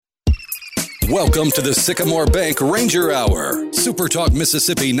Welcome to the Sycamore Bank Ranger Hour. Super Talk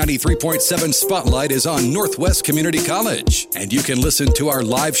Mississippi 93.7 Spotlight is on Northwest Community College, and you can listen to our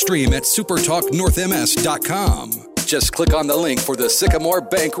live stream at supertalknorthms.com. Just click on the link for the Sycamore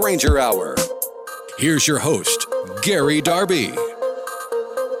Bank Ranger Hour. Here's your host, Gary Darby.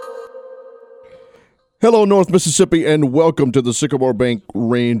 Hello, North Mississippi, and welcome to the Sycamore Bank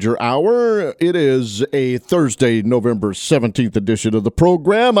Ranger Hour. It is a Thursday, November 17th edition of the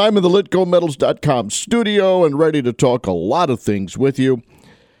program. I'm in the LitGoldMedals.com studio and ready to talk a lot of things with you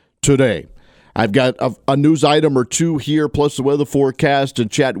today. I've got a news item or two here, plus the weather forecast,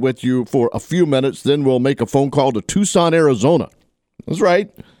 and chat with you for a few minutes. Then we'll make a phone call to Tucson, Arizona. That's right.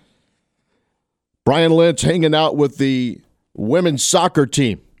 Brian Lentz hanging out with the women's soccer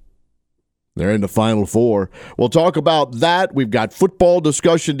team. They're in the Final Four. We'll talk about that. We've got football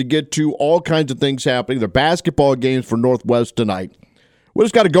discussion to get to, all kinds of things happening. The basketball games for Northwest tonight. We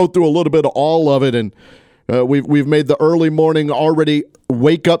just got to go through a little bit of all of it, and we've made the early morning already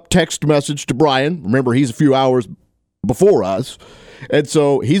wake-up text message to Brian. Remember, he's a few hours before us, and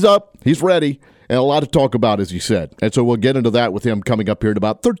so he's up, he's ready, and a lot to talk about, as he said. And so we'll get into that with him coming up here in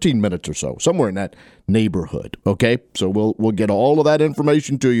about 13 minutes or so, somewhere in that neighborhood, okay? So we'll get all of that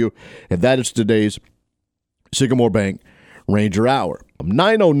information to you, and that is today's Sycamore Bank Ranger Hour.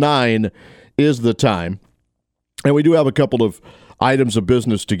 9:09 is the time, and we do have a couple of items of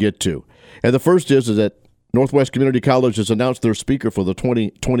business to get to. And the first is that Northwest Community College has announced their speaker for the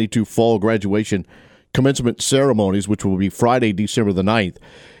 2022 fall graduation commencement ceremonies, which will be Friday, December the 9th.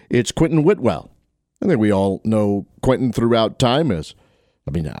 It's Quentin Whitwell. I think we all know Quentin throughout time we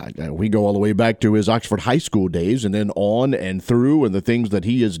go all the way back to his Oxford High School days and then on and through and the things that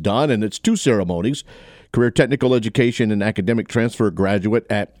he has done. And it's two ceremonies, Career Technical Education and Academic Transfer graduate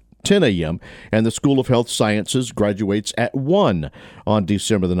at 10 a.m., and the School of Health Sciences graduates at 1 on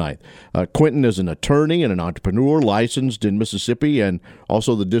December the 9th. Quentin is an attorney and an entrepreneur licensed in Mississippi and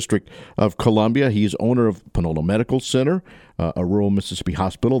also the District of Columbia. He's owner of Panola Medical Center, a rural Mississippi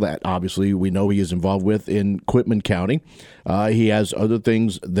hospital that obviously we know he is involved with in Quitman County. He has other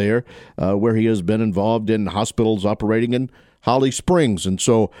things there where he has been involved in hospitals operating in Holly Springs. And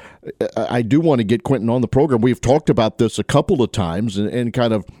so I do want to get Quentin on the program. We've talked about this a couple of times and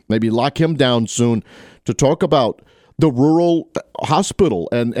kind of maybe lock him down soon to talk about the rural hospital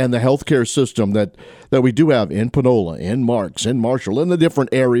and the healthcare system that we do have in Panola, in Marks, in Marshall, in the different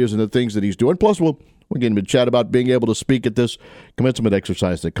areas and the things that he's doing. Plus, we'll get him to chat about being able to speak at this commencement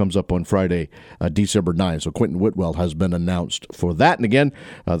exercise that comes up on Friday, December 9th. So Quentin Whitwell has been announced for that. And again,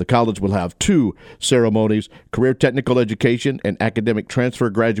 the college will have two ceremonies, Career Technical Education and Academic Transfer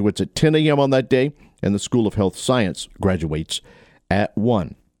graduates at 10 a.m. on that day, and the School of Health Science graduates at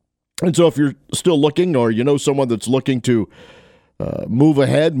 1. And so if you're still looking or you know someone that's looking to move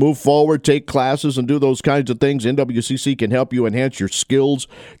ahead, move forward, take classes, and do those kinds of things, NWCC can help you enhance your skills,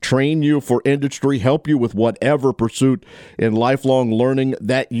 train you for industry, help you with whatever pursuit in lifelong learning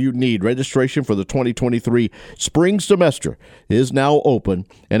that you need. Registration for the 2023 spring semester is now open,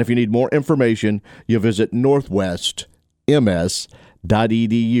 and if you need more information, you visit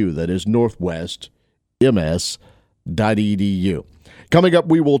northwestms.edu. That is northwestms.edu. Coming up,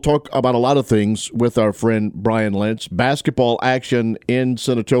 we will talk about a lot of things with our friend Brian Lentz. Basketball action in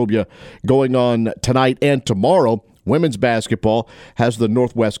Senatobia going on tonight and tomorrow. Women's basketball has the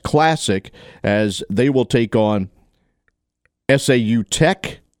Northwest Classic as they will take on SAU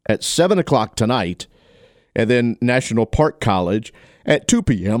Tech at 7 o'clock tonight, and then National Park College at 2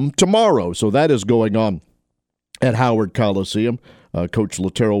 p.m. tomorrow. So that is going on at Howard Coliseum. Coach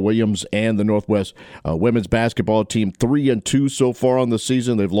Laterrell Williams and the Northwest women's basketball team 3-2 so far on the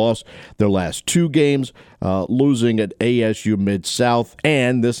season. They've lost their last two games, losing at ASU Mid-South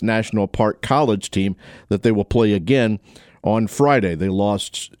and this National Park College team that they will play again on Friday. They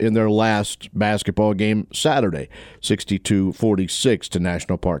lost in their last basketball game Saturday, 62-46 to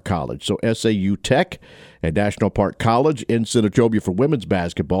National Park College. So SAU Tech and National Park College in Senatobia for women's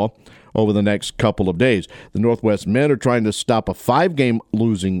basketball over the next couple of days. The Northwest men are trying to stop a 5-game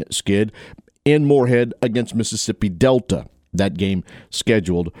losing skid in Moorhead against Mississippi Delta. That game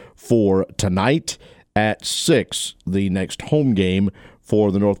scheduled for tonight at 6. The next home game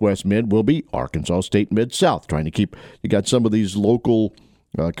for the Northwest men will be Arkansas State Mid-South, trying to keep, you got some of these local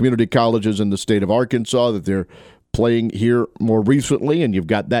community colleges in the state of Arkansas that they're playing here more recently, and you've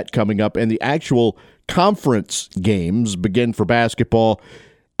got that coming up. And the actual conference games begin for basketball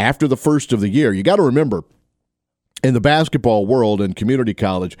after the first of the year. You got to remember, in the basketball world and community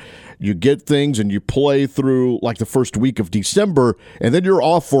college, you get things and you play through like the first week of December, and then you're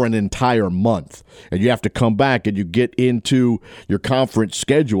off for an entire month. And you have to come back and you get into your conference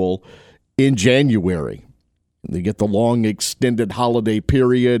schedule in January. They get the long extended holiday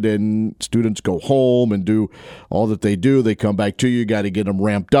period, and students go home and do all that they do. They come back to you. You got to get them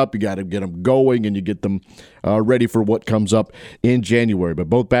ramped up. You got to get them going, and you get them ready for what comes up in January.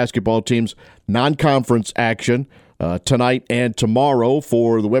 But both basketball teams, non-conference action tonight and tomorrow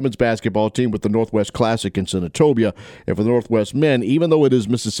for the women's basketball team with the Northwest Classic in Senatobia. And for the Northwest men, even though it is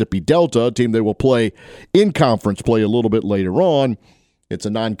Mississippi Delta, a team they will play in conference play a little bit later on, it's a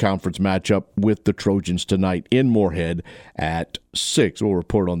non-conference matchup with the Trojans tonight in Moorhead at 6. We'll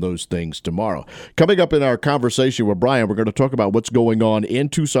report on those things tomorrow. Coming up in our conversation with Brian, we're going to talk about what's going on in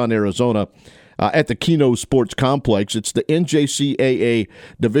Tucson, Arizona at the Keno Sports Complex. It's the NJCAA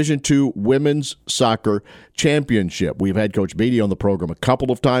Division II Women's Soccer Championship. We've had Coach Beatty on the program a couple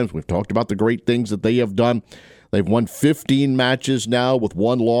of times. We've talked about the great things that they have done. They've won 15 matches now with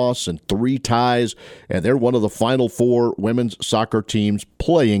 1 loss and 3 ties, and they're one of the final 4 women's soccer teams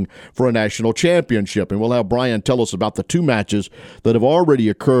playing for a national championship. And we'll have Brian tell us about the 2 matches that have already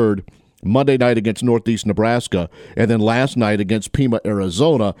occurred Monday night against Northeast Nebraska, and then last night against Pima,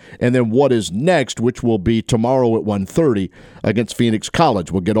 Arizona, and then what is next, which will be tomorrow at 1:30 against Phoenix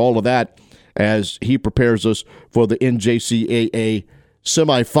College. We'll get all of that as he prepares us for the NJCAA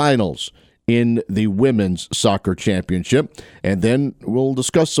semifinals in the Women's Soccer Championship. And then we'll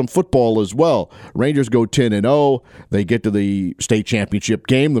discuss some football as well. Rangers go 10-0. They get to the state championship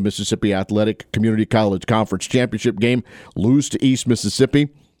game, the Mississippi Athletic Community College Conference Championship game, lose to East Mississippi.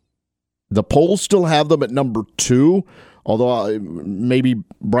 The polls still have them at number 2, although maybe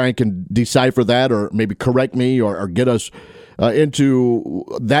Brian can decipher that or maybe correct me or get us into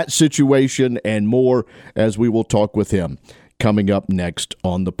that situation and more as we will talk with him coming up next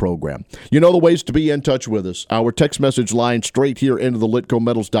on the program. You know the ways to be in touch with us. Our text message line straight here into the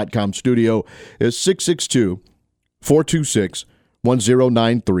LitcoMetals.com studio is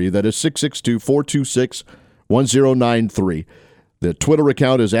 662-426-1093. That is 662-426-1093. The Twitter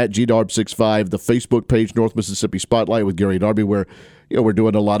account is at GDarb65. The Facebook page, North Mississippi Spotlight with Gary Darby, where we're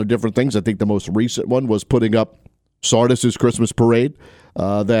doing a lot of different things. I think the most recent one was putting up Sardis's Christmas parade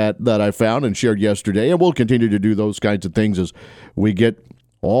that I found and shared yesterday, and we'll continue to do those kinds of things as we get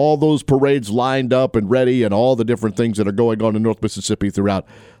all those parades lined up and ready and all the different things that are going on in North Mississippi throughout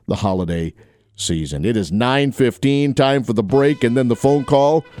the holiday season. It is 9:15, time for the break, and then the phone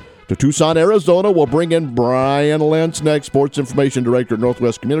call to Tucson, Arizona. We'll bring in Brian Lentz next, Sports Information Director at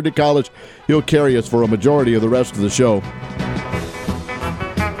Northwest Community College. He'll carry us for a majority of the rest of the show.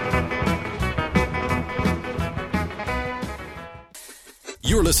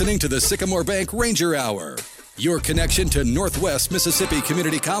 You're listening to the Sycamore Bank Ranger Hour, your connection to Northwest Mississippi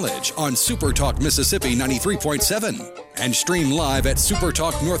Community College on Super Talk Mississippi 93.7 and stream live at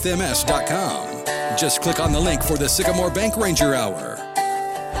supertalknorthms.com. Just click on the link for the Sycamore Bank Ranger Hour.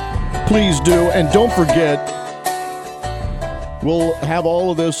 Please do, and don't forget, we'll have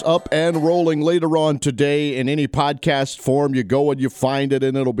all of this up and rolling later on today in any podcast form. You go and you find it,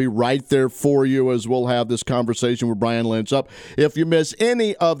 and it'll be right there for you as we'll have this conversation with Brian Lentz up. If you miss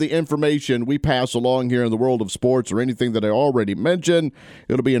any of the information we pass along here in the world of sports or anything that I already mentioned,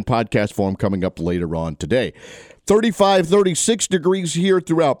 it'll be in podcast form coming up later on today. 35, 36 degrees here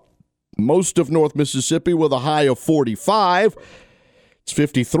throughout most of North Mississippi with a high of 45. It's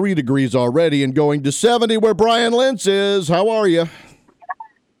 53 degrees already and going to 70 where Brian Lentz is. How are you?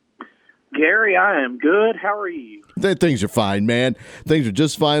 Gary, I am good. How are you? Things are fine, man. Things are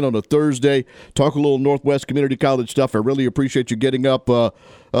just fine on a Thursday. Talk a little Northwest Community College stuff. I really appreciate you getting up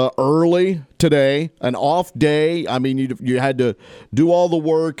early today, an off day. I mean, you had to do all the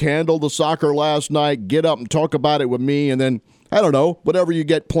work, handle the soccer last night, get up and talk about it with me, and then I don't know, whatever you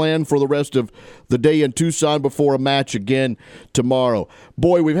get planned for the rest of the day in Tucson before a match again tomorrow.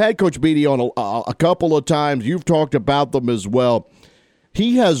 Boy, we've had Coach Beatty on a couple of times. You've talked about them as well.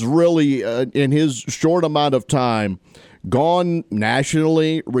 He has really, in his short amount of time, gone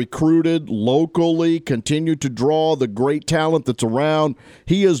nationally, recruited locally, continued to draw the great talent that's around.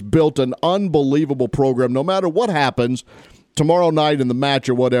 He has built an unbelievable program, no matter what happens tomorrow night in the match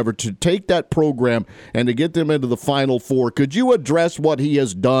or whatever, to take that program and to get them into the Final Four. Could you address what he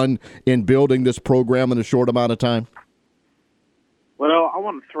has done in building this program in a short amount of time? Well, I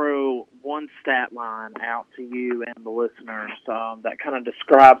want to throw one stat line out to you and the listeners that kind of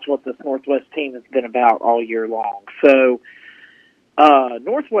describes what this Northwest team has been about all year long. So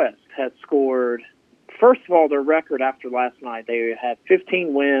Northwest has scored, first of all, their record after last night. They had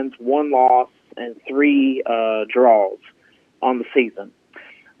 15 wins, 1 loss, and 3 draws on the season.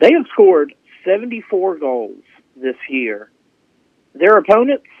 They have scored 74 goals this year. Their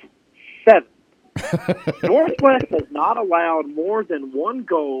opponents, 7. Northwest has not allowed more than one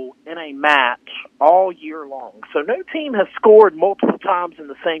goal in a match all year long. So no team has scored multiple times in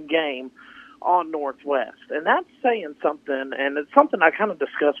the same game on Northwest. And that's saying something, and it's something I kind of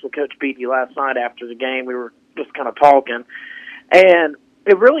discussed with Coach Beatty last night after the game. We were just kind of talking. And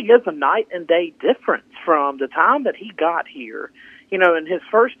it really is a night and day difference from the time that he got here. You know, in his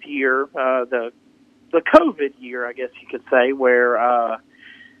first year, the COVID year, I guess you could say, where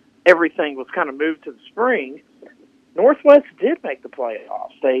everything was kind of moved to the spring, Northwest did make the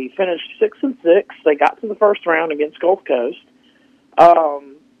playoffs. They finished 6-6. They got to the first round against Gulf Coast.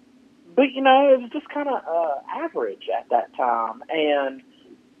 But, you know, it was just kind of average at that time. And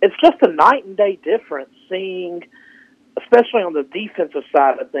it's just a night and day difference seeing, especially on the defensive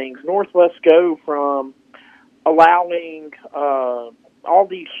side of things, Northwest go from allowing all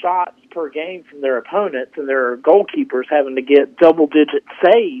these shots per game from their opponents and their goalkeepers having to get double-digit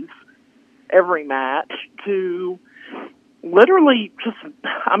saves every match to literally just,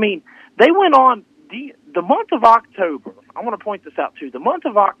 I mean, they went on the month of October. I want to point this out, too. The month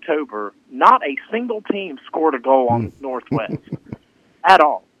of October, not a single team scored a goal on Northwest at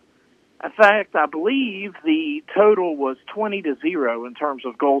all. In fact, I believe the total was 20-0 in terms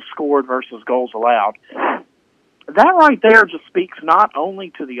of goals scored versus goals allowed. That right there just speaks not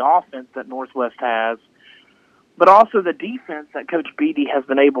only to the offense that Northwest has, but also the defense that Coach Beatty has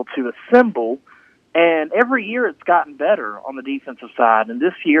been able to assemble. And every year it's gotten better on the defensive side. And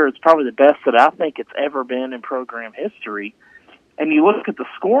this year it's probably the best that I think it's ever been in program history. And you look at the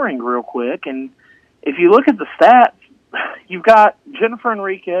scoring real quick, and if you look at the stats, you've got Jennifer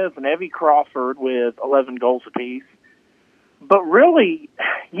Enriquez and Evie Crawford with 11 goals apiece. But really,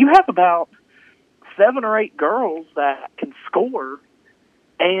 you have about 7 or 8 girls that can score,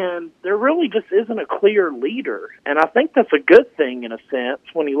 and there really just isn't a clear leader. And I think that's a good thing in a sense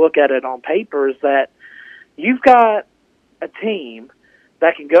when you look at it on paper, is that you've got a team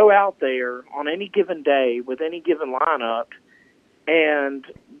that can go out there on any given day with any given lineup, and,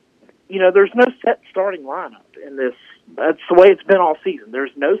 you know, there's no set starting lineup in this. That's the way it's been all season.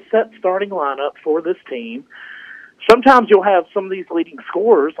 There's no set starting lineup for this team. Sometimes you'll have some of these leading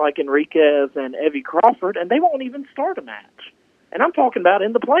scorers like Enriquez and Evie Crawford, and they won't even start a match. And I'm talking about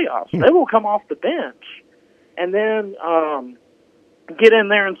in the playoffs. They will come off the bench and then get in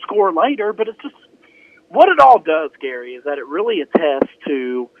there and score later. But it's just what it all does, Gary, is that it really attests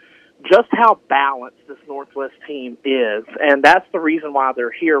to just how balanced this Northwest team is. And that's the reason why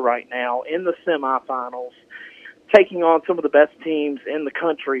they're here right now in the semifinals, taking on some of the best teams in the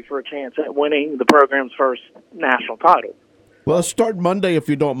country for a chance at winning the program's first national title. Well, let's start Monday, if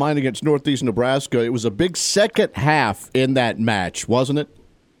you don't mind, against Northeast Nebraska. It was a big second half in that match, wasn't it?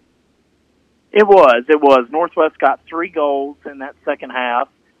 It was. It was. Northwest got 3 goals in that second half.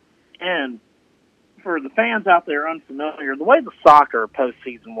 And for the fans out there unfamiliar, the way the soccer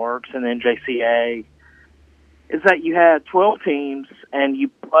postseason works in the NJCAA is that you had 12 teams, and you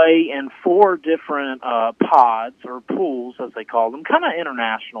play in 4 different pods or pools, as they call them, kind of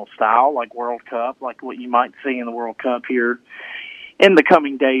international style, like World Cup, like what you might see in the World Cup here in the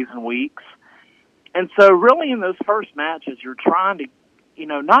coming days and weeks. And so really in those first matches, you're trying to, you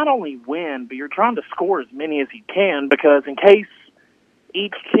know, not only win, but you're trying to score as many as you can, because in case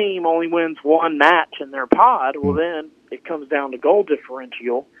each team only wins one match in their pod, well, then it comes down to goal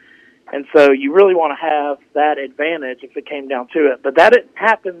differential. And so you really want to have that advantage if it came down to it. But that didn't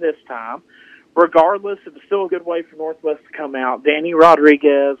happen this time. Regardless, it was still a good way for Northwest to come out. Danny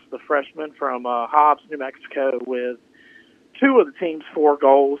Rodriguez, the freshman from Hobbs, New Mexico, with 2 of the team's 4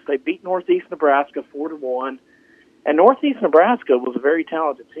 goals. They beat Northeast Nebraska 4-1. And Northeast Nebraska was a very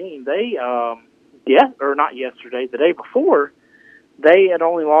talented team. They, not yesterday, the day before, they had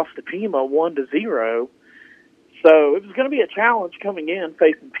only lost to Pima 1-0. So it was going to be a challenge coming in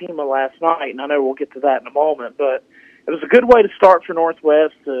facing Pima last night, and I know we'll get to that in a moment. But it was a good way to start for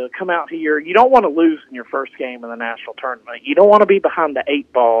Northwest to come out here. You don't want to lose in your first game in the national tournament. You don't want to be behind the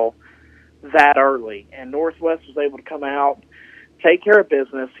 8 ball that early. And Northwest was able to come out, take care of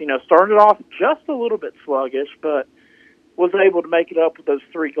business. You know, started off just a little bit sluggish, but was able to make it up with those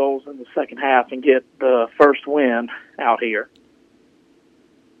 3 goals in the second half and get the first win out here.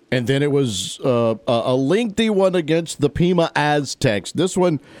 And then it was a lengthy one against the Pima Aztecs. This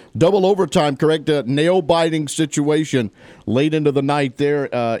one, double overtime, correct? A nail-biting situation late into the night there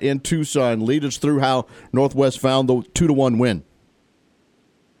in Tucson. Lead us through how Northwest found the 2-1 win.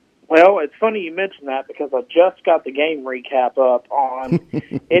 Well, it's funny you mentioned that because I just got the game recap up on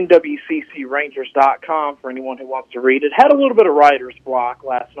NWCCRangers.com for anyone who wants to read it. Had a little bit of writer's block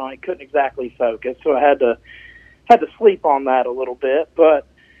last night. Couldn't exactly focus, so I had to sleep on that a little bit. But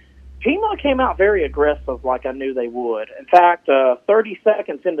Pima came out very aggressive like I knew they would. In fact, 30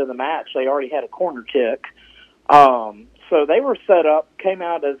 seconds into the match, they already had a corner kick. So they were set up, came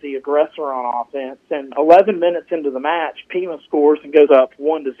out as the aggressor on offense, and 11 minutes into the match, Pima scores and goes up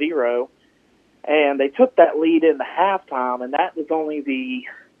 1-0, and they took that lead into halftime, and that was only the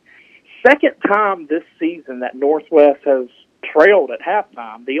second time this season that Northwest has trailed at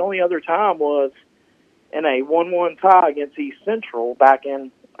halftime. The only other time was in a 1-1 tie against East Central back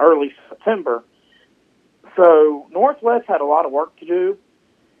in early September. So Northwest had a lot of work to do,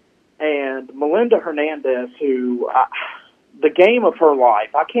 and Melinda Hernandez, who the game of her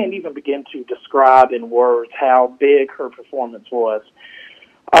life, I can't even begin to describe in words how big her performance was.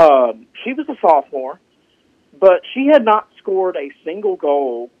 She was a sophomore, but she had not scored a single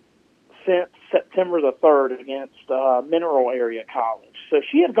goal since September the 3rd against Mineral Area College. So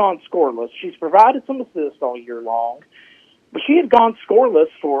she had gone scoreless. She's provided some assists all year long, but she had gone scoreless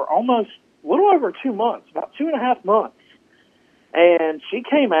for almost a little over 2 months, about 2.5 months. And she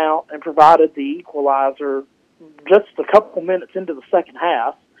came out and provided the equalizer just a couple minutes into the second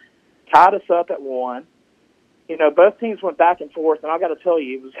half, tied us up at 1. You know, both teams went back and forth, and I got to tell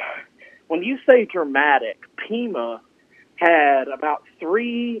you, it was when you say dramatic, Pima had about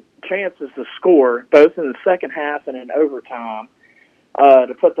 3 chances to score, both in the second half and in overtime,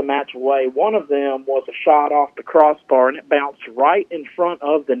 to put the match away. One of them was a shot off the crossbar, and it bounced right in front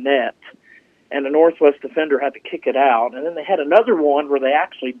of the net, and the Northwest defender had to kick it out. And then they had another one where they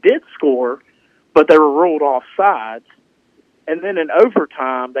actually did score, but they were ruled offsides. And then in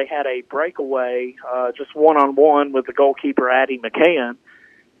overtime, they had a breakaway, just one-on-one with the goalkeeper, Addie McCann,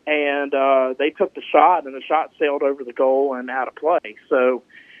 and they took the shot, and the shot sailed over the goal and out of play. So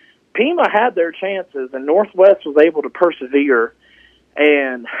Pima had their chances, and Northwest was able to persevere.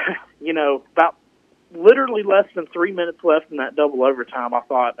 And, you know, about literally less than 3 minutes left in that double overtime, I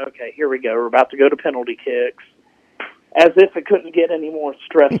thought, okay, here we go. We're about to go to penalty kicks, as if it couldn't get any more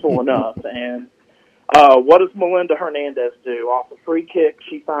stressful enough. And what does Melinda Hernandez do? Off a free kick,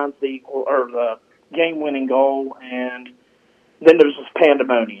 she finds the game-winning goal, and then there's this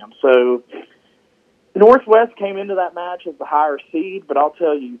pandemonium. So Northwest came into that match as the higher seed, but I'll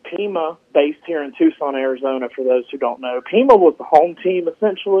tell you, Pima, based here in Tucson, Arizona, for those who don't know, Pima was the home team,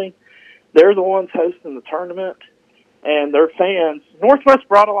 essentially. They're the ones hosting the tournament, and their fans, Northwest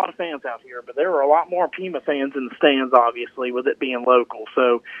brought a lot of fans out here, but there were a lot more Pima fans in the stands, obviously, with it being local.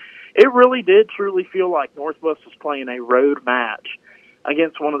 So it really did truly feel like Northwest was playing a road match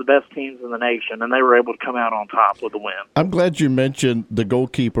against one of the best teams in the nation, and they were able to come out on top with the win. I'm glad you mentioned the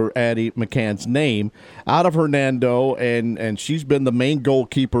goalkeeper, Addie McCann's name, out of Hernando, and she's been the main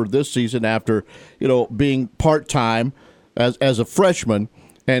goalkeeper this season after, you know, being part-time as a freshman,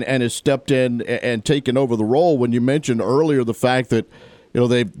 and has stepped in and taken over the role. When you mentioned earlier the fact that, you know,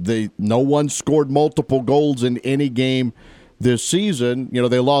 they no one scored multiple goals in any game this season. You know,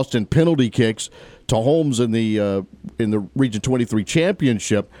 they lost in penalty kicks to Holmes in the Region 23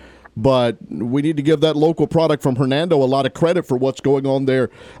 championship, but we need to give that local product from Hernando a lot of credit for what's going on there.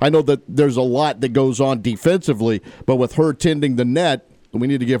 I know that there's a lot that goes on defensively, but with her tending the net, we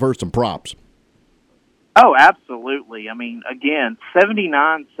need to give her some props. Oh, absolutely. I mean, again,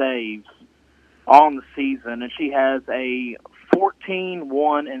 79 saves on the season, and she has a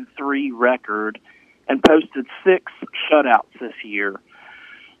 14-1-3 record and posted 6 shutouts this year.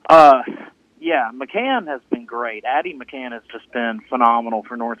 Yeah, McCann has been great. Addie McCann has just been phenomenal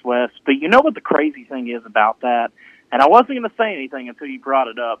for Northwest. But you know what the crazy thing is about that? And I wasn't going to say anything until you brought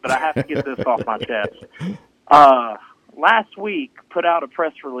it up, but I have to get this off my chest. Last week, put out a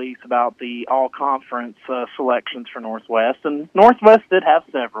press release about the all-conference selections for Northwest, and Northwest did have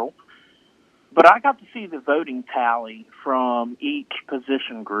several. But I got to see the voting tally from each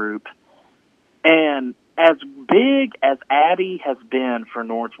position group, and as big as Addie has been for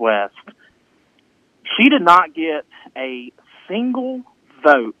Northwest, she did not get a single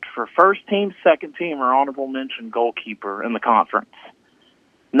vote for first team, second team, or honorable mention goalkeeper in the conference.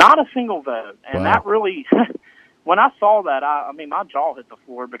 Not a single vote. And Wow. That really, when I saw that, I mean, my jaw hit the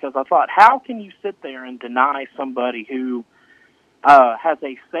floor, because I thought, how can you sit there and deny somebody who has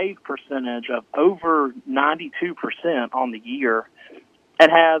a save percentage of over 92% on the year and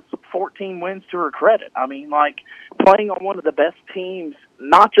has 14 wins to her credit? I mean, like, playing on one of the best teams,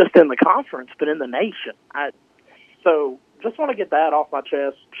 not just in the conference, but in the nation. So just want to get that off my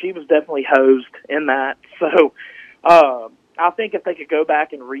chest. She was definitely hosed in that. So I think if they could go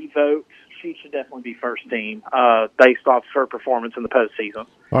back and re-vote, she should definitely be first team based off her performance in the postseason.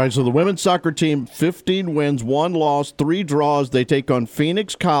 All right, so the women's soccer team, 15 wins, 1 loss, 3 draws. They take on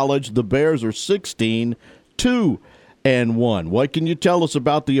Phoenix College. The Bears are 16-2 What can you tell us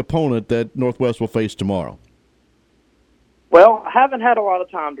about the opponent that Northwest will face tomorrow? Well, I haven't had a lot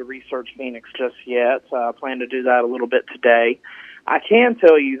of time to research Phoenix just yet. I plan to do that a little bit today. I can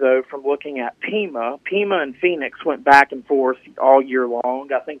tell you, though, from looking at Pima and Phoenix went back and forth all year long.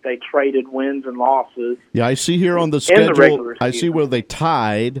 I think they traded wins and losses. Yeah, I see here on the schedule, I see where they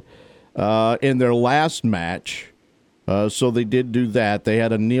tied in their last match. So they did do that. They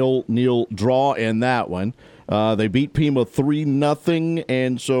had a nil draw in that one. They beat Pima 3-0,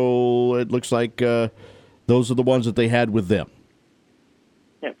 and so it looks like those are the ones that they had with them.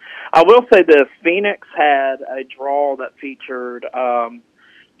 Yeah. I will say this. Phoenix had a draw that featured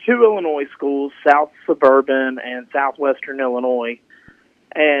two Illinois schools, South Suburban and Southwestern Illinois,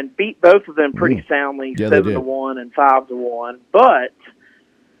 and beat both of them pretty soundly, 7-1 and 5-1. But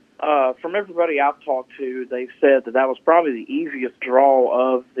from everybody I've talked to, they've said that was probably the easiest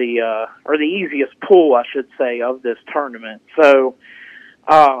draw of or the easiest pool, I should say, of this tournament. So,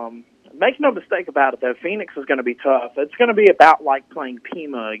 make no mistake about it, though, Phoenix is going to be tough. It's going to be about like playing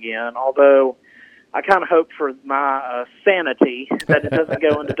Pima again, although I kind of hope for my sanity that it doesn't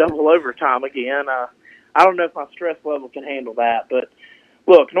go into double overtime again. I don't know if my stress level can handle that, but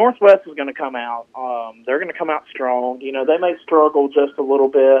look, Northwest is going to come out. They're going to come out strong. You know, they may struggle just a little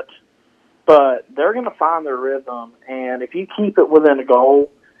bit, but they're going to find their rhythm, and if you keep it within a goal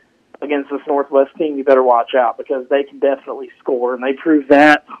against this Northwest team, you better watch out because they can definitely score, and they proved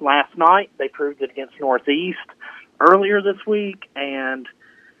that last night. They proved it against Northeast earlier this week, and,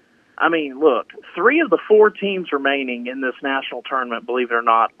 I mean, look, 3 of the 4 teams remaining in this national tournament, believe it or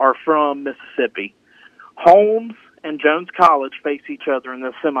not, are from Mississippi. Holmes and Jones College face each other in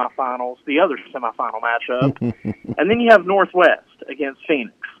the semifinals, the other semifinal matchup, and then you have Northwest against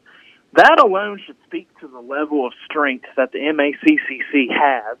Phoenix. That alone should speak to the level of strength that the MACCC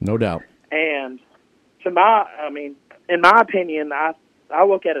has. No doubt. And in my opinion, I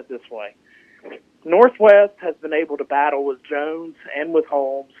look at it this way. Northwest has been able to battle with Jones and with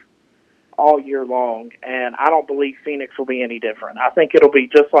Holmes all year long, and I don't believe Phoenix will be any different. I think it'll be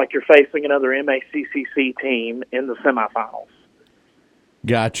just like you're facing another MACCC team in the semifinals.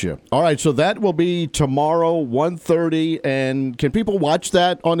 Gotcha. All right, so that will be tomorrow, 1:30, and can people watch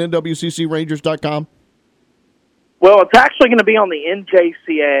that on NWCCRangers.com? Well, it's actually going to be on the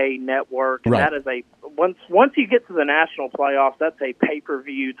NJCAA network, and right. That is once you get to the national playoffs, that's a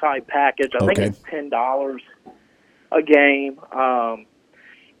pay-per-view type package. I think it's $10 a game.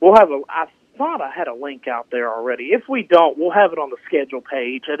 We'll have I thought I had a link out there already. If we don't, we'll have it on the schedule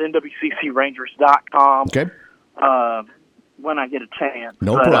page at NWCCRangers.com. Okay. When I get a chance.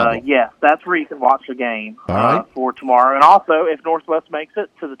 No problem. Yes, that's where you can watch the game right. For tomorrow. And also, if Northwest makes it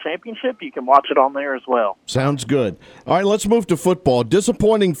to the championship, you can watch it on there as well. Sounds good. All right, let's move to football.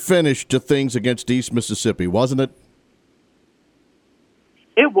 Disappointing finish to things against East Mississippi, wasn't it?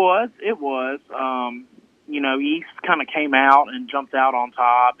 It was. East kind of came out and jumped out on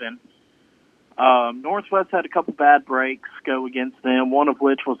top, and Northwest had a couple bad breaks go against them, one of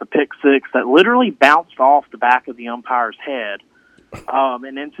which was a pick six that literally bounced off the back of the umpire's head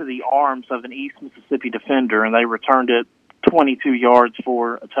and into the arms of an East Mississippi defender, and they returned it 22 yards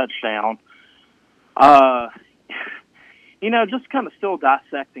for a touchdown. Just kind of still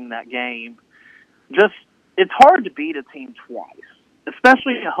dissecting that game. It's hard to beat a team twice,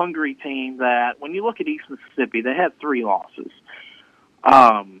 especially a hungry team that, when you look at East Mississippi, they had 3 losses.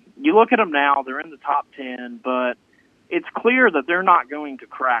 You look at them now, they're in the top 10, but it's clear that they're not going to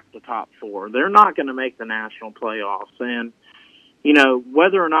crack the top 4. They're not going to make the national playoffs. And,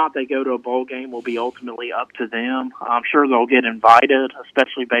 whether or not they go to a bowl game will be ultimately up to them. I'm sure they'll get invited,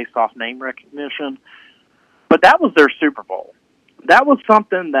 especially based off name recognition. But that was their Super Bowl. That was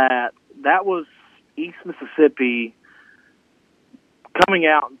something that was East Mississippi coming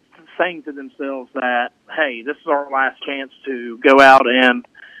out and saying to themselves that, hey, this is our last chance to go out and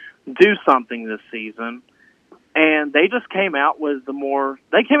do something this season. And they just came out with more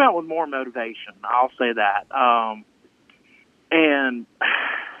motivation. I'll say that.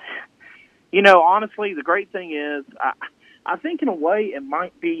 Honestly, the great thing is, I think in a way it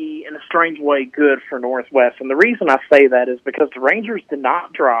might be, in a strange way, good for Northwest. And the reason I say that is because the Rangers did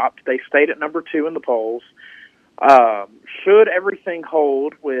not drop. They stayed at number 2 in the polls. Should everything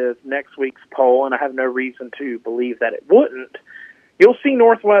hold with next week's poll, and I have no reason to believe that it wouldn't, you'll see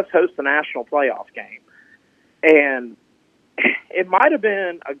Northwest host the national playoff game. And it might have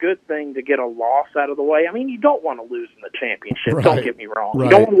been a good thing to get a loss out of the way. I mean, you don't want to lose in the championship. Right. Don't get me wrong. Right.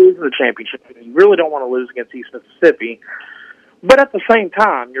 You don't want to lose in the championship. You really don't want to lose against East Mississippi. But at the same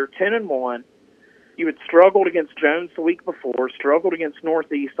time, you're 10-1. You had struggled against Jones the week before, struggled against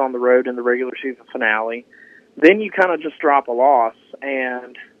Northeast on the road in the regular season finale. then you kind of just drop a loss.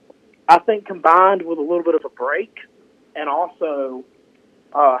 And I think combined with a little bit of a break and also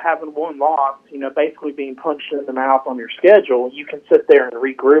having one loss, basically being punched in the mouth on your schedule, you can sit there and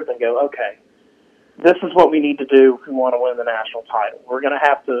regroup and go, okay, this is what we need to do if we want to win the national title. We're going to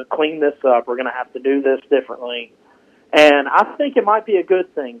have to clean this up. We're going to have to do this differently. And I think it might be a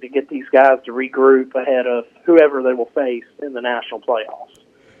good thing to get these guys to regroup ahead of whoever they will face in the national playoffs.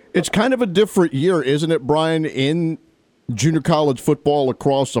 It's kind of a different year, isn't it, Brian, in junior college football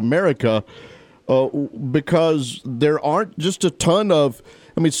across America, because there aren't just a ton of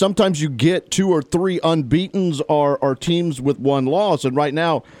 – I mean, sometimes you get 2 or 3 unbeatens or teams with one loss, and right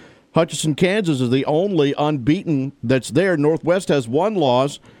now Hutchinson, Kansas is the only unbeaten that's there. Northwest has one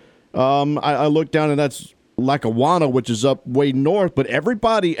loss. I look down, and that's Lackawanna, which is up way north, but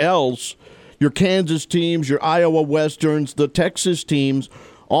everybody else, your Kansas teams, your Iowa Westerns, the Texas teams,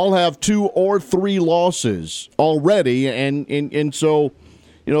 all have 2 or 3 losses already, and so,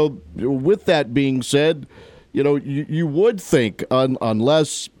 with that being said, you would think,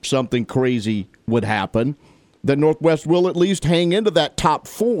 unless something crazy would happen, that Northwest will at least hang into that top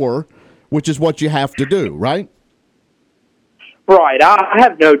 4, which is what you have to do, right? Right. I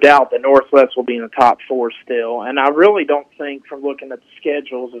have no doubt that Northwest will be in the top 4 still, and I really don't think, from looking at the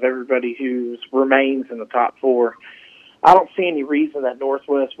schedules of everybody who remains in the top 4, I don't see any reason that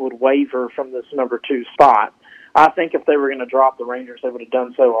Northwest would waver from this number 2 spot. I think if they were going to drop the Rangers, they would have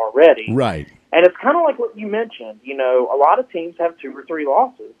done so already. Right. And it's kind of like what you mentioned. A lot of teams have 2 or 3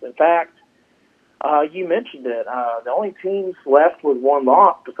 losses. In fact, you mentioned it. The only teams left with 1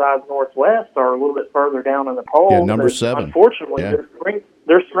 loss besides Northwest are a little bit further down in the poll. Yeah, number 7. Unfortunately, yeah.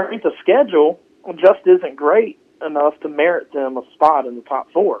 their strength of schedule just isn't great enough to merit them a spot in the top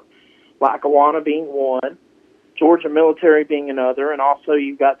 4. Lackawanna being 1, Georgia Military being another, and also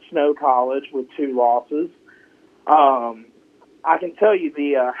you've got Snow College with 2 losses. I can tell you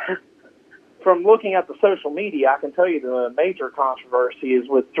from looking at the social media, I can tell you the major controversy is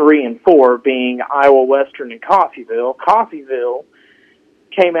with 3 and 4 being Iowa Western and Coffeyville. Coffeyville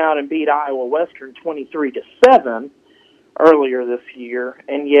came out and beat Iowa Western 23-7 earlier this year,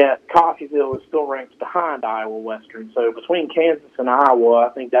 and yet Coffeyville is still ranked behind Iowa Western. So between Kansas and Iowa, I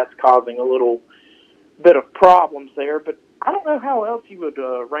think that's causing a little bit of problems there. But I don't know how else you would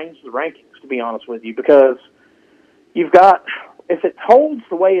arrange the rankings, to be honest with you, because you've got, if it holds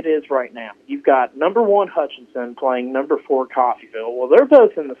the way it is right now, you've got number 1 Hutchinson playing number 4 Coffeyville. Well, they're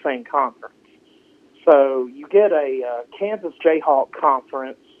both in the same conference. So you get a Kansas Jayhawk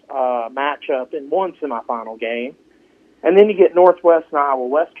conference matchup in one semifinal game, and then you get Northwest and Iowa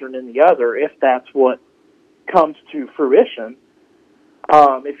Western in the other, if that's what comes to fruition.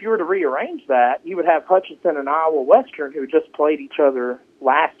 If you were to rearrange that, you would have Hutchinson and Iowa Western, who just played each other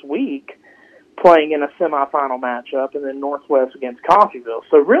last week, playing in a semifinal matchup, and then Northwest against Coffeyville.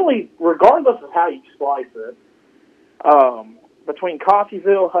 So really, regardless of how you slice it, between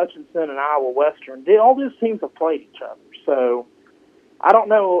Coffeyville, Hutchinson, and Iowa Western, all these teams have played each other. So I don't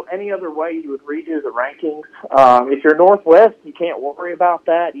know any other way you would redo the rankings. If you're Northwest, you can't worry about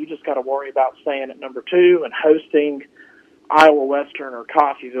that. You just got to worry about staying at number 2 and hosting Iowa Western or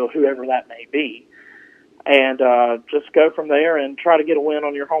Coffeyville, whoever that may be, and just go from there and try to get a win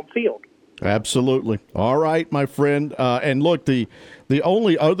on your home field. Absolutely. All right, my friend. And look, the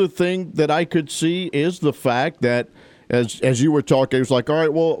only other thing that I could see is the fact that, as you were talking, it was like, all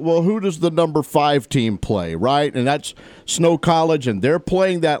right, well, who does the number 5 team play, right? And that's Snow College, and they're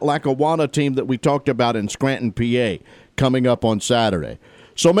playing that Lackawanna team that we talked about in Scranton, PA, coming up on Saturday.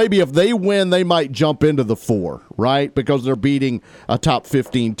 So maybe if they win, they might jump into the 4, right? Because they're beating a top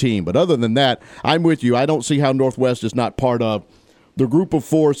 15 team. But other than that, I'm with you. I don't see how Northwest is not part of the group of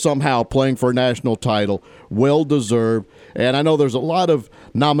 4 somehow playing for a national title. Well-deserved. And I know there's a lot of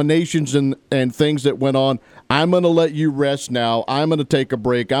nominations and things that went on. I'm going to let you rest now. I'm going to take a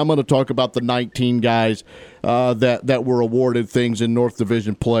break. I'm going to talk about the 19 guys that were awarded things in North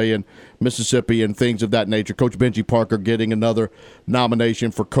Division play in Mississippi and things of that nature. Coach Benji Parker getting another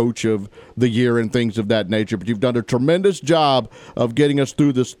nomination for Coach of the Year and things of that nature. But you've done a tremendous job of getting us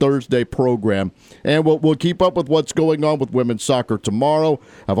through this Thursday program. And we'll keep up with what's going on with women's soccer tomorrow.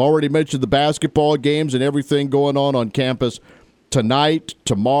 I've already mentioned the basketball games and everything going on campus tonight,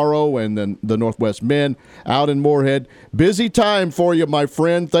 tomorrow, and then the Northwest men out in Moorhead. Busy time for you, my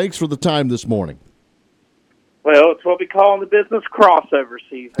friend. Thanks for the time this morning. Well, it's what we call in the business crossover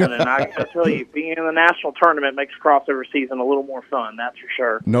season, and I got to tell you, being in the national tournament makes crossover season a little more fun, that's for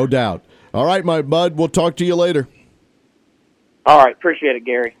sure. No doubt. All right, my bud, we'll talk to you later. All right, appreciate it,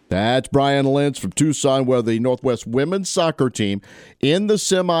 Gary. That's Brian Lentz from Tucson, where the Northwest women's soccer team in the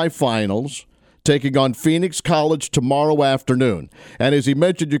semifinals taking on Phoenix College tomorrow afternoon. And as he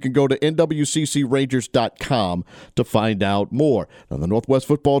mentioned, you can go to NWCCRangers.com to find out more. Now, the Northwest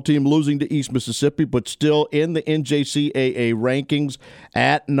football team losing to East Mississippi, but still in the NJCAA rankings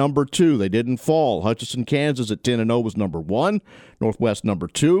at number 2. They didn't fall. Hutchinson, Kansas at 10-0 was number 1. Northwest number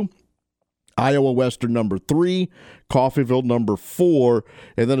 2. Iowa Western number 3. Coffeyville number 4.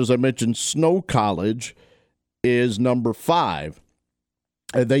 And then, as I mentioned, Snow College is number 5.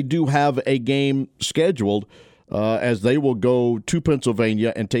 They do have a game scheduled as they will go to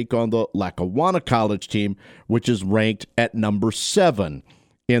Pennsylvania and take on the Lackawanna College team, which is ranked at number 7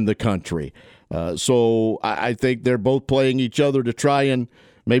 in the country. So I think they're both playing each other to try and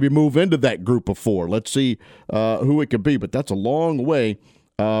maybe move into that group of 4. Let's see who it could be. But that's a long way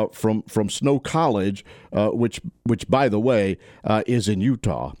from Snow College, which by the way, is in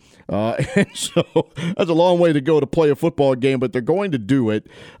Utah. And so that's a long way to go to play a football game, but they're going to do it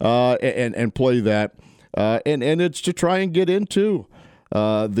and play that. And it's to try and get into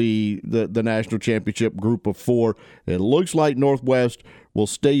the national championship group of 4. It looks like Northwest will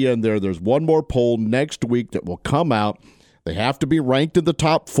stay in there. There's one more poll next week that will come out. They have to be ranked in the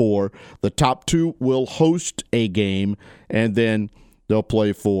top 4. The top 2 will host a game, and then they'll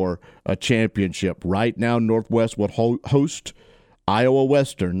play for a championship. Right now, Northwest would host Iowa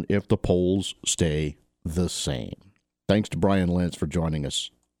Western if the polls stay the same. Thanks to Brian Lentz for joining us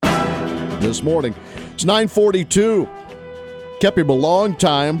this morning. It's 9:42. Kept him a long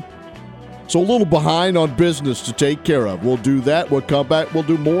time, so a little behind on business to take care of. We'll do that. We'll come back. We'll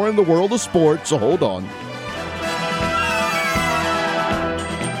do more in the world of sports, so hold on.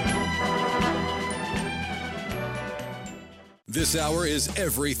 This hour is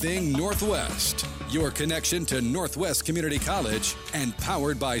Everything Northwest, your connection to Northwest Community College and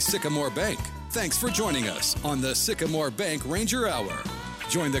powered by Sycamore Bank. Thanks for joining us on the Sycamore Bank Ranger Hour.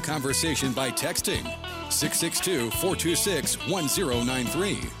 Join the conversation by texting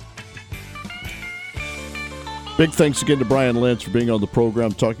 662-426-1093. Big thanks again to Brian Lentz for being on the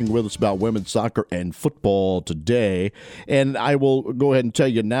program, talking with us about women's soccer and football today. And I will go ahead and tell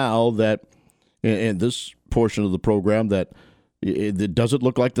you now that in this portion of the program that it doesn't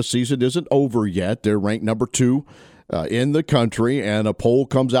look like the season isn't over yet. They're ranked number 2 in the country, and a poll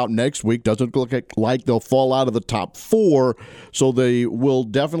comes out next week. Doesn't look like they'll fall out of the top 4, so they will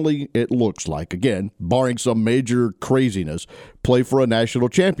definitely, it looks like, again, barring some major craziness, play for a national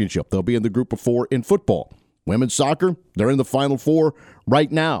championship. They'll be in the group of 4 in football. Women's soccer, they're in the Final Four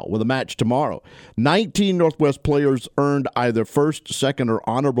right now with a match tomorrow. 19 Northwest players earned either first, second, or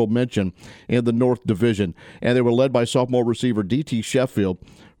honorable mention in the North Division, and they were led by sophomore receiver D.T. Sheffield,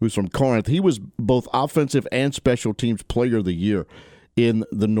 who's from Corinth. He was both offensive and special teams player of the year in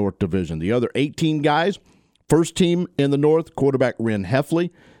the North Division. The other 18 guys, first team in the North, quarterback Ren Heffley,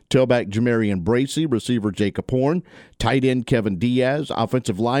 tailback Jamarian Bracey, receiver Jacob Horn, tight end Kevin Diaz,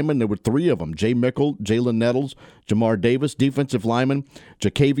 offensive lineman, there were 3 of them, Jay Mickle, Jalen Nettles, Jamar Davis, defensive lineman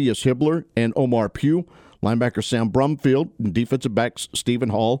Jacavius Hibbler and Omar Pugh, linebacker Sam Brumfield, and defensive backs Stephen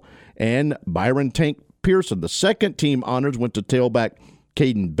Hall and Byron Tank Pearson. The second team honors went to tailback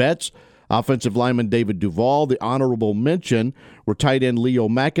Caden Betts, offensive lineman David Duvall. The honorable mention were tight end Leo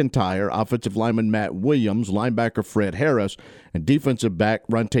McIntyre, offensive lineman Matt Williams, linebacker Fred Harris, and defensive back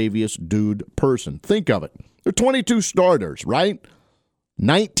Rontavious Dude Person. Think of it. There are 22 starters, right?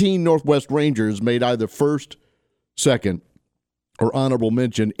 19 Northwest Rangers made either first, second, or honorable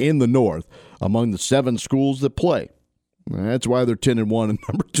mention in the North among the 7 schools that play. That's why they're 10-1 and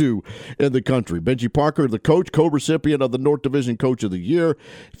number 2 in the country. Benji Parker, the coach, co-recipient of the North Division Coach of the Year,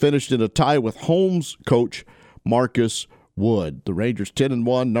 finished in a tie with Holmes coach Marcus Wood. The Rangers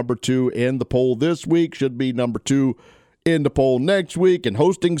 10-1, number 2 in the poll this week, should be number 2 in the poll next week, and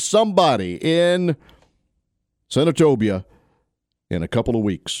hosting somebody in Senatobia in a couple of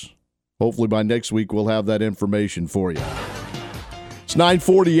weeks. Hopefully by next week we'll have that information for you. It's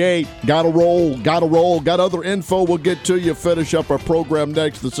 9:48. Got to roll. Got other info we'll get to you. Finish up our program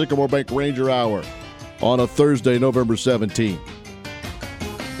next, the Sycamore Bank Ranger Hour on a Thursday, November 17th.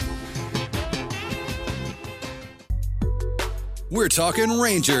 We're talking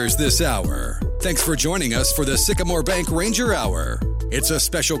Rangers this hour. Thanks for joining us for the Sycamore Bank Ranger Hour. It's a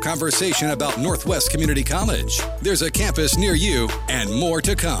special conversation about Northwest Community College. There's a campus near you and more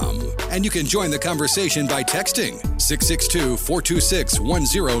to come. And you can join the conversation by texting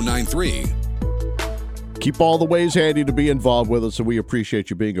 662-426-1093. Keep all the ways handy to be involved with us, and we appreciate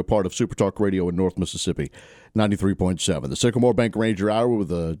you being a part of Super Talk Radio in North Mississippi, 93.7. The Sycamore Bank Ranger Hour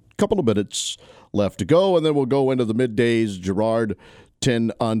with a couple of minutes left to go, and then we'll go into the middays. Gerard,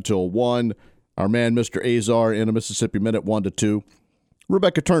 10 until 1. Our man, Mr. Azar, in a Mississippi Minute, 1 to 2.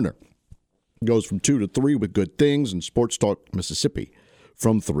 Rebecca Turner Goes from 2 to 3 with good things, and Sports Talk Mississippi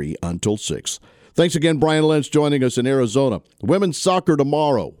from 3 until 6. Thanks again, Brian Lentz, joining us in Arizona. Women's soccer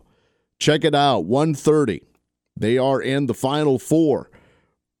tomorrow. Check it out, 1:30. They are in the Final Four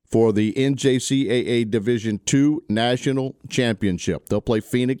for the NJCAA Division II National Championship. They'll play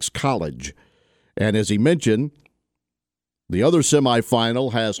Phoenix College. And as he mentioned, the other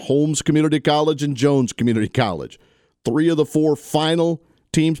semifinal has Holmes Community College and Jones Community College. 3 of the 4 final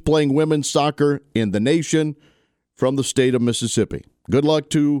teams playing women's soccer in the nation from the state of Mississippi. Good luck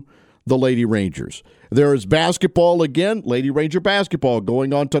to the Lady Rangers. There is basketball again, Lady Ranger basketball,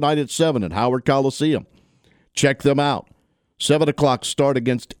 going on tonight at 7 at Howard Coliseum. Check them out. 7 o'clock start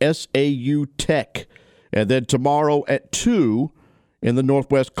against SAU Tech. And then tomorrow at 2 in the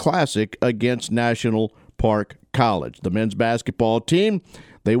Northwest Classic against National Park College. The men's basketball team,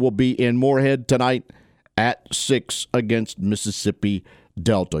 they will be in Moorhead tonight at 6 against Mississippi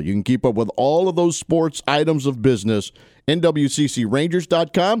Delta. You can keep up with all of those sports items of business,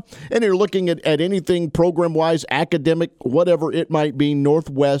 NWCCRangers.com. And you're looking at anything program-wise, academic, whatever it might be,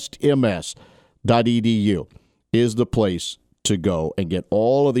 northwestms.edu is the place to go and get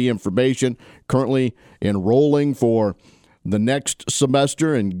all of the information. Currently enrolling for the next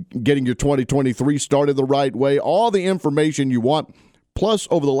semester and getting your 2023 started the right way. All the information you want. Plus,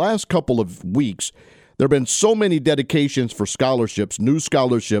 over the last couple of weeks, there have been so many dedications for scholarships, new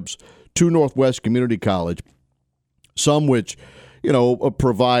scholarships to Northwest Community College, some which,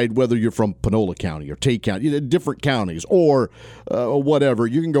 provide, whether you're from Panola County or Tate County, different counties or whatever.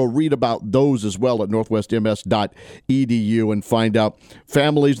 You can go read about those as well at northwestms.edu and find out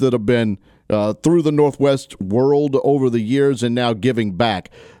families that have been through the Northwest world over the years and now giving back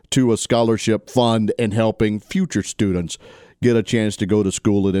to a scholarship fund and helping future students get a chance to go to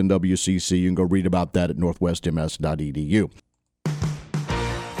school at NWCC. You can go read about that at northwestms.edu.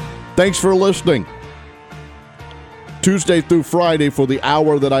 Thanks for listening. Tuesday through Friday for the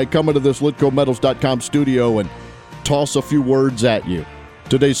hour that I come into this LitcoMetals.com studio and toss a few words at you.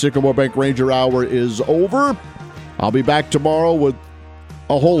 Today's Sycamore Bank Ranger Hour is over. I'll be back tomorrow with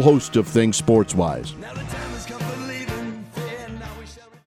a whole host of things sports-wise.